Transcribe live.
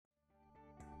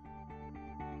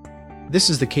This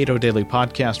is the Cato Daily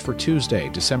Podcast for Tuesday,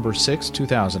 December 6,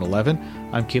 2011.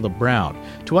 I'm Caleb Brown.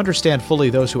 To understand fully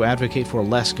those who advocate for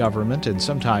less government and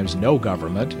sometimes no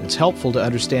government, it's helpful to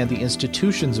understand the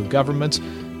institutions of governments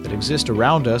that exist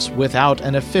around us without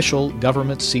an official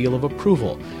government seal of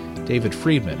approval. David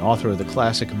Friedman, author of the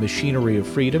classic Machinery of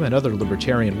Freedom and other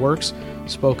libertarian works,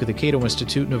 spoke at the Cato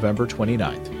Institute November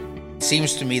 29th. It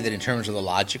seems to me that in terms of the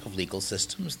logic of legal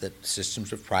systems, that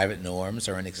systems of private norms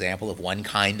are an example of one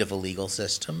kind of a legal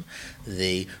system.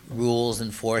 The rules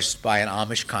enforced by an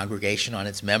Amish congregation on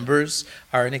its members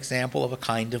are an example of a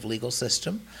kind of legal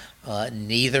system.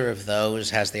 Neither of those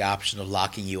has the option of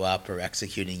locking you up or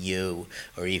executing you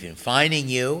or even fining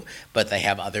you, but they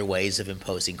have other ways of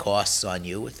imposing costs on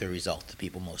you with the result that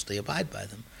people mostly abide by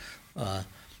them.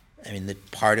 The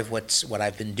part of what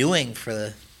I've been doing for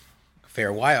the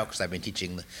fair while, because I've been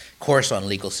teaching the course on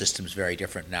legal systems very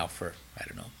different now for,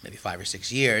 maybe 5 or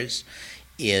 6 years,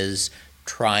 is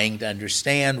trying to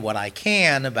understand what I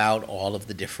can about all of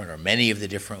the different, or many of the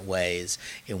different ways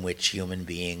in which human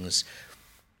beings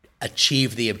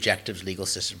achieve the objectives legal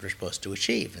systems are supposed to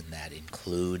achieve. And that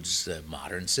includes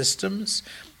modern systems.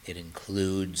 It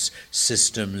includes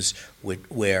systems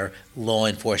where law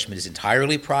enforcement is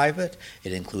entirely private.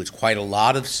 It includes quite a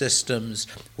lot of systems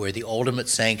where the ultimate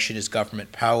sanction is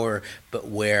government power, but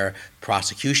where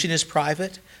prosecution is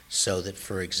private. So that,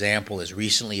 for example, as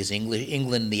recently as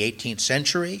England in the 18th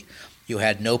century, you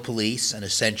had no police and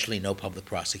essentially no public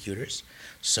prosecutors.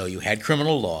 So you had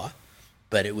criminal law,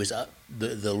 but it was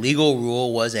the legal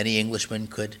rule was any Englishman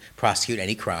could prosecute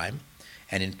any crime.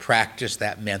 And in practice,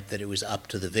 that meant that it was up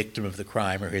to the victim of the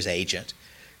crime or his agent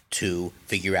to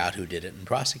figure out who did it and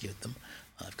prosecute them.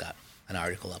 I've got an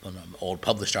article up, an old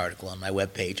published article on my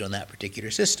webpage on that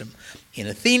particular system. In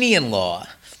Athenian law,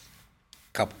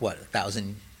 about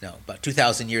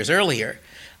 2,000 years earlier,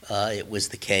 it was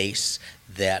the case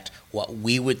that what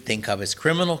we would think of as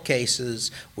criminal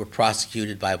cases were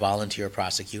prosecuted by a volunteer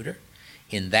prosecutor.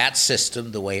 In that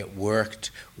system, the way it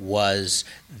worked was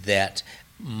that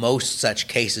most such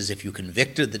cases, if you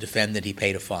convicted the defendant, he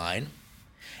paid a fine,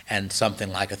 and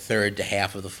something like a third to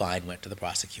half of the fine went to the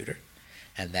prosecutor.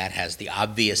 And that has the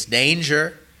obvious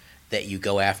danger that you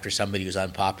go after somebody who's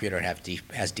unpopular and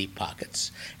has deep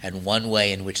pockets. And one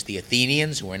way in which the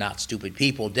Athenians, who were not stupid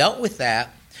people, dealt with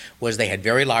that was they had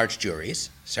very large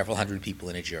juries, several hundred people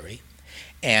in a jury.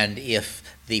 And if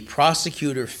the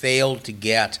prosecutor failed to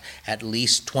get at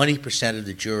least 20% of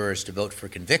the jurors to vote for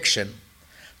conviction,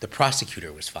 the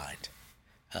prosecutor was fined.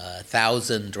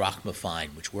 1,000 drachma fine,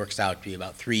 which works out to be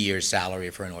about 3 years' salary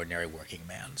for an ordinary working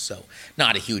man. So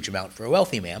not a huge amount for a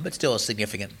wealthy man, but still a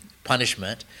significant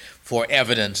punishment for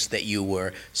evidence that you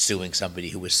were suing somebody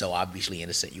who was so obviously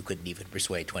innocent you couldn't even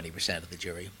persuade 20% of the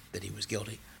jury that he was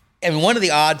guilty. And one of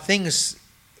the odd things,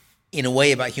 in a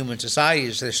way, about human society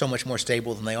is they're so much more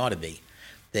stable than they ought to be.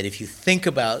 That if you think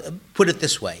about, put it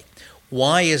this way,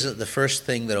 why is it the first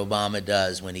thing that Obama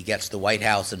does when he gets the White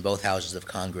House and both houses of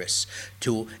Congress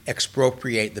to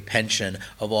expropriate the pension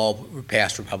of all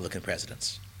past Republican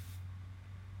presidents?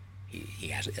 He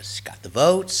has got the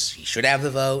votes. He should have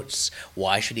the votes.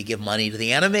 Why should he give money to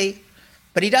the enemy?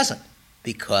 But he doesn't,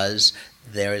 because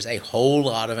there is a whole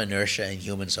lot of inertia in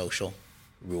human social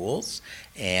rules,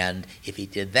 and if he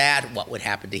did that, what would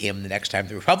happen to him the next time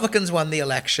the Republicans won the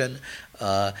election?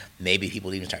 Maybe people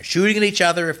would even start shooting at each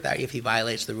other if he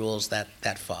violates the rules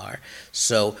that far.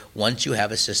 So once you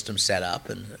have a system set up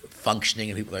and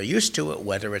functioning and people are used to it,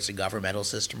 whether it's a governmental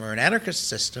system or an anarchist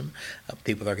system,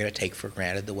 people are going to take for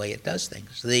granted the way it does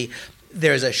things.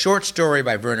 There's a short story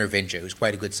by Vernor Vinge, who's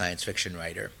quite a good science fiction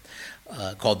writer,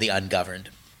 called The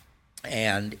Ungoverned.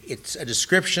 And it's a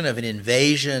description of an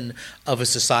invasion of a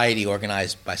society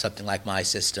organized by something like my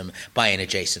system by an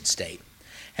adjacent state.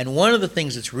 And one of the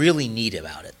things that's really neat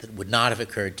about it that would not have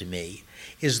occurred to me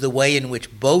is the way in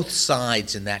which both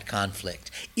sides in that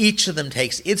conflict, each of them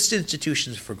takes its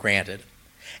institutions for granted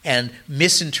and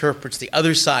misinterprets the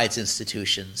other side's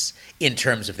institutions in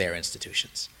terms of their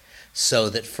institutions. So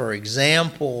that, for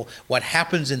example, what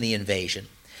happens in the invasion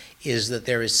is that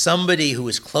there is somebody who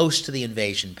is close to the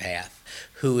invasion path,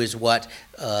 who is what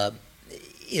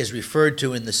is referred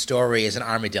to in the story as an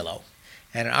armadillo.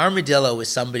 And an armadillo is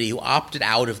somebody who opted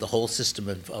out of the whole system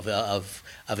of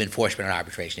enforcement and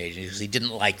arbitration agencies because he didn't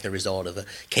like the result of a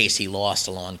case he lost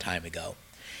a long time ago.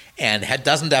 And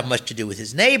doesn't have much to do with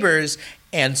his neighbors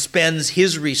and spends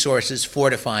his resources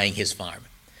fortifying his farm.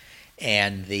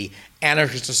 And the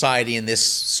anarchist society in this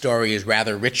story is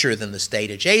rather richer than the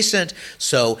state adjacent,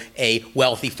 so a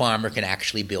wealthy farmer can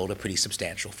actually build a pretty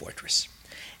substantial fortress.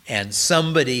 and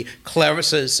somebody clever,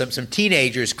 so some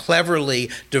teenagers cleverly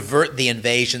divert the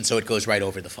invasion so it goes right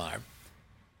over the farm,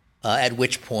 at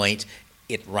which point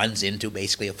it runs into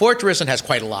basically a fortress and has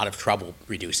quite a lot of trouble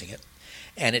reducing it.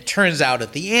 And it turns out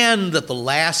at the end that the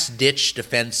last-ditch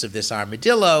defense of this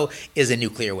armadillo is a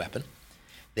nuclear weapon,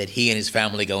 that he and his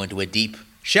family go into a deep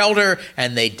shelter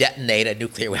and they detonate a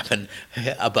nuclear weapon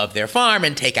above their farm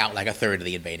and take out like a third of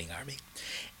the invading army.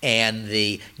 And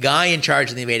the guy in charge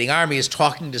of the invading army is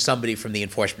talking to somebody from the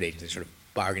enforcement agency, sort of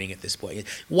bargaining at this point.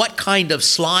 What kind of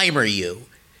slime are you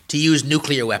to use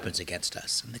nuclear weapons against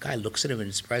us? And the guy looks at him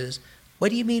and surprises, what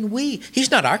do you mean we?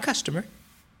 He's not our customer.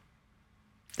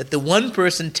 That the one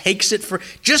person takes it for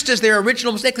just as their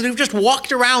original mistake, because we've just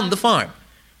walked around the farm.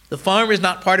 The farm is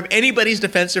not part of anybody's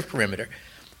defensive perimeter,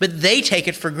 but they take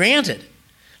it for granted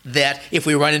that if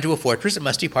we run into a fortress, it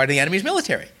must be part of the enemy's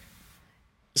military.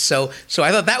 So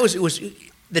I thought that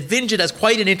Vinge does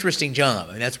quite an interesting job.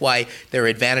 I mean, that's why there are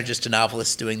advantages to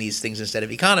novelists doing these things instead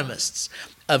of economists,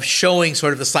 of showing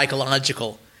sort of the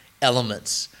psychological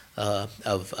elements of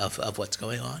what's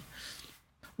going on.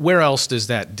 Where else does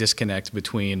that disconnect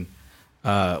between,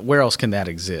 where else can that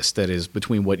exist? That is,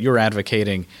 between what you're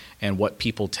advocating and what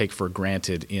people take for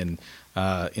granted in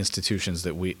institutions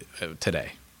that we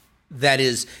today? That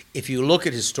is, if you look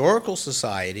at historical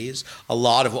societies, a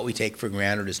lot of what we take for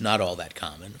granted is not all that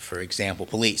common. For example,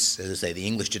 police. As I say, the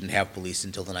English didn't have police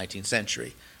until the 19th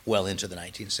century, well into the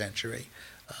 19th century.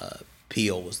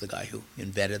 Peel was the guy who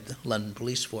invented the London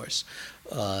police force.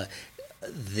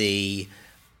 The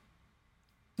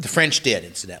French did,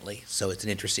 incidentally, so it's an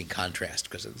interesting contrast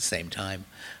because at the same time,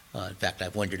 in fact,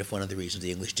 I've wondered if one of the reasons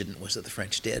the English didn't was that the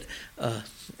French did, and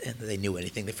they knew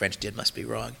anything the French did must be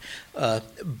wrong.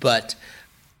 But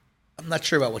I'm not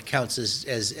sure about what counts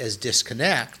as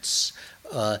disconnects.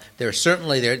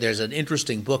 There's an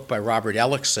interesting book by Robert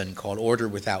Ellickson called Order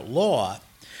Without Law,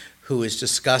 who is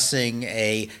discussing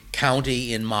a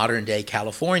county in modern-day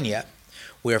California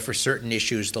where for certain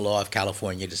issues the law of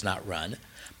California does not run,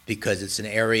 because it's an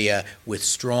area with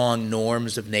strong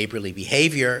norms of neighborly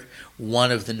behavior.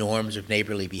 One of the norms of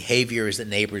neighborly behavior is that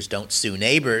neighbors don't sue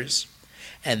neighbors,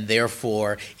 and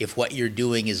therefore, if what you're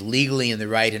doing is legally in the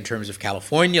right in terms of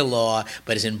California law,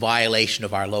 but is in violation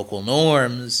of our local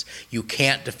norms, you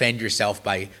can't defend yourself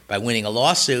by winning a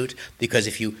lawsuit, because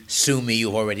if you sue me,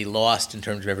 you've already lost in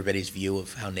terms of everybody's view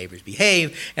of how neighbors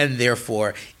behave, and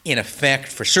therefore, in effect,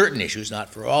 for certain issues,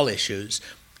 not for all issues,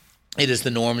 it is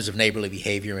the norms of neighborly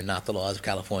behavior and not the laws of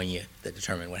California that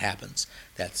determine what happens.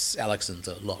 That's Ellickson's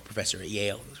a law professor at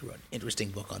Yale, who wrote an interesting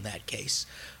book on that case.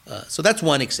 So that's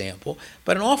one example.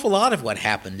 But an awful lot of what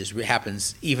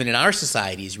happens even in our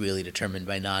society is really determined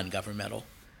by non-governmental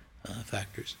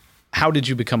factors. How did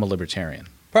you become a libertarian?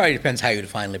 Probably depends how you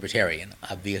define libertarian.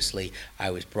 Obviously,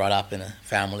 I was brought up in a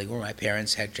family where my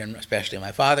parents had, especially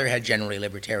my father, had generally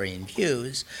libertarian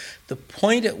views. The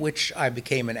point at which I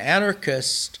became an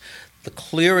anarchist, the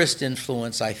clearest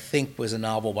influence, I think, was a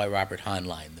novel by Robert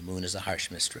Heinlein, The Moon is a Harsh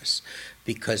Mistress,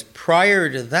 because prior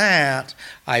to that,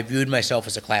 I viewed myself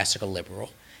as a classical liberal,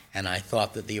 and I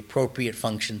thought that the appropriate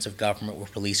functions of government were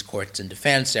police, courts, and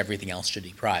defense. Everything else should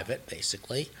be private,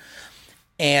 basically.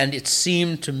 And it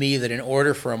seemed to me that in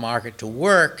order for a market to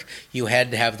work, you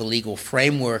had to have the legal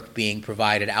framework being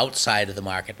provided outside of the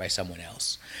market by someone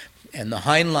else. And the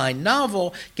Heinlein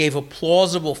novel gave a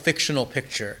plausible fictional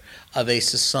picture of a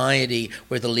society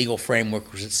where the legal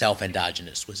framework was itself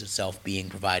endogenous, was itself being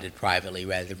provided privately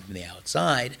rather than from the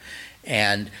outside.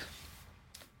 And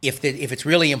if it's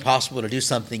really impossible to do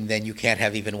something, then you can't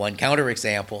have even one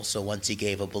counterexample. So once he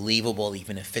gave a believable,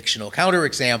 even a fictional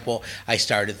counterexample, I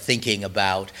started thinking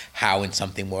about how in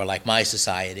something more like my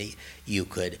society you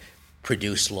could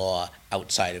produce law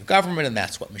outside of government, and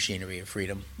that's what Machinery of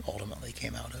Freedom ultimately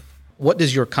came out of. What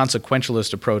does your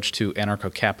consequentialist approach to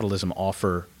anarcho-capitalism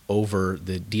offer over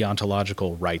the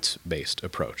deontological rights-based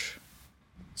approach?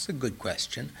 It's a good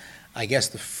question. I guess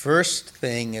the first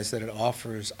thing is that it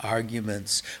offers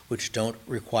arguments which don't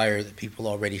require that people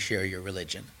already share your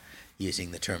religion,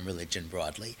 using the term religion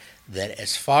broadly. That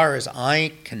as far as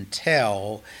I can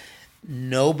tell,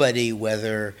 nobody,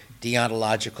 whether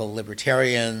deontological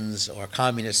libertarians or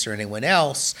communists or anyone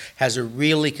else, has a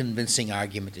really convincing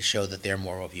argument to show that their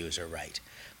moral views are right.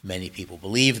 Many people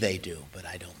believe they do, but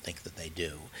I don't think that they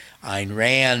do. Ayn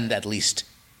Rand at least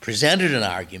presented an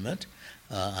argument.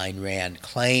 Ayn Rand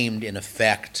claimed, in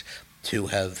effect, to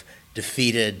have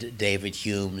defeated David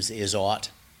Hume's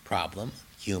is-ought problem.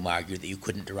 Hume argued that you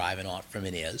couldn't derive an ought from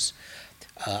an is.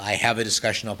 I have a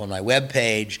discussion up on my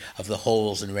webpage of the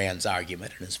holes in Rand's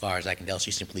argument, and as far as I can tell,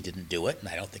 she simply didn't do it, and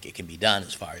I don't think it can be done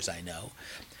as far as I know.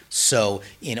 So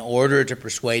in order to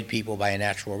persuade people by a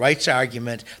natural rights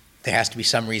argument, there has to be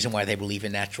some reason why they believe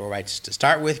in natural rights to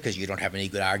start with, because you don't have any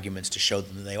good arguments to show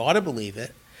them that they ought to believe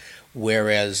it.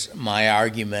 Whereas my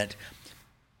argument,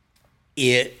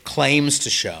 it claims to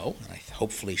show, and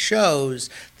hopefully shows,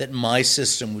 that my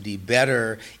system would be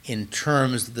better in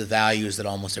terms of the values that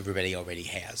almost everybody already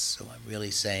has. So I'm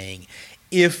really saying,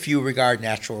 if you regard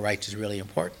natural rights as really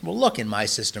important, well, look, in my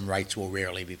system, rights will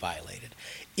rarely be violated.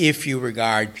 If you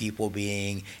regard people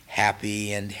being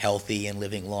happy and healthy and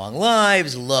living long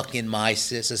lives, look, in my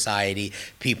society,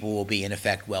 people will be, in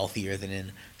effect, wealthier than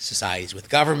in societies with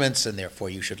governments, and therefore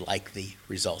you should like the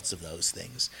results of those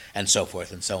things, and so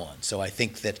forth and so on. So I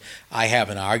think that I have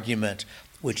an argument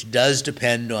which does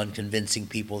depend on convincing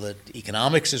people that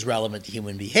economics is relevant to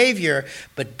human behavior,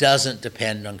 but doesn't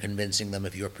depend on convincing them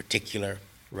of your particular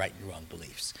right and wrong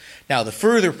beliefs. Now, the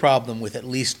further problem with at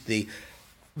least the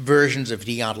versions of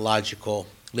deontological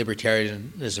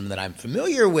libertarianism that I'm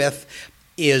familiar with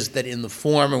is that in the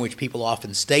form in which people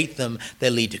often state them, they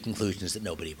lead to conclusions that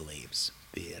nobody believes.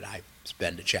 Be it, I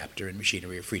spend a chapter in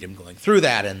Machinery of Freedom going through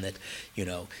that, and that,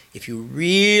 if you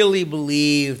really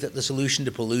believe that the solution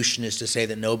to pollution is to say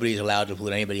that nobody is allowed to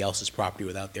pollute anybody else's property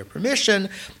without their permission,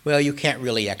 well, you can't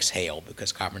really exhale,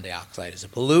 because carbon dioxide is a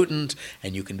pollutant,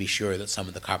 and you can be sure that some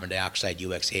of the carbon dioxide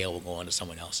you exhale will go onto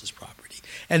someone else's property.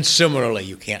 And similarly,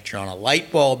 you can't turn on a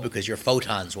light bulb because your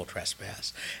photons will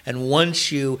trespass. And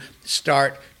once you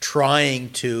start trying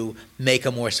to make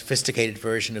a more sophisticated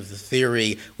version of the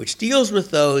theory which deals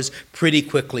with those, pretty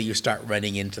quickly you start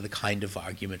running into the kind of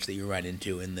arguments that you run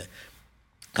into in the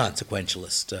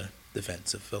consequentialist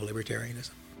defense of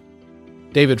libertarianism.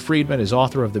 David Friedman is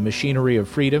author of The Machinery of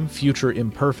Freedom, Future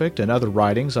Imperfect, and other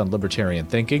writings on libertarian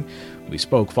thinking. We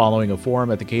spoke following a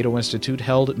forum at the Cato Institute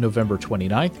held November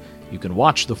 29th. You can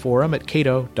watch the forum at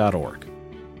cato.org.